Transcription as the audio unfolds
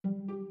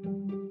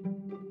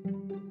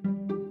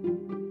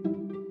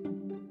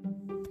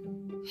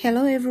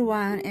Hello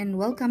everyone and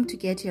welcome to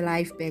Get Your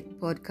Life Back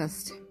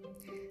podcast.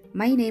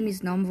 My name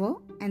is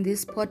Nomvo and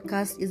this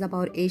podcast is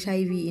about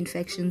HIV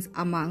infections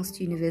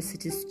amongst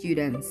university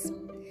students.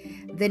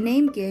 The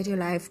name Get Your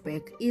Life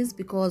Back is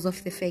because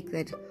of the fact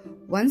that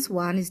once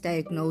one is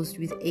diagnosed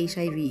with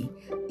HIV,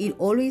 it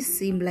always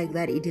seems like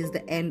that it is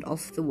the end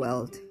of the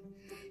world.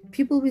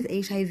 People with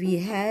HIV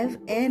have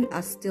and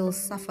are still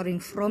suffering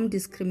from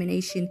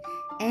discrimination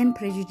and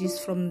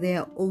prejudice from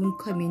their own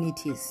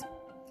communities.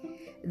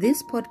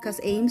 This podcast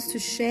aims to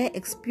share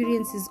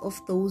experiences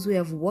of those who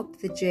have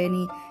walked the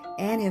journey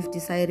and have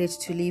decided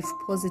to live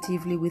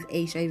positively with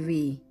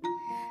HIV.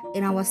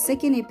 In our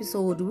second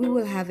episode, we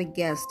will have a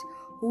guest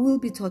who will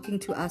be talking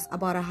to us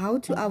about how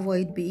to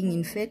avoid being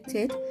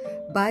infected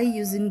by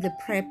using the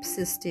PrEP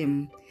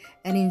system.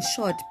 And in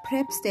short,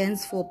 PrEP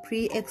stands for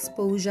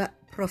pre-exposure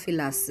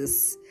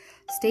prophylaxis.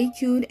 Stay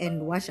tuned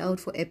and watch out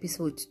for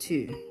episode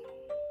 2.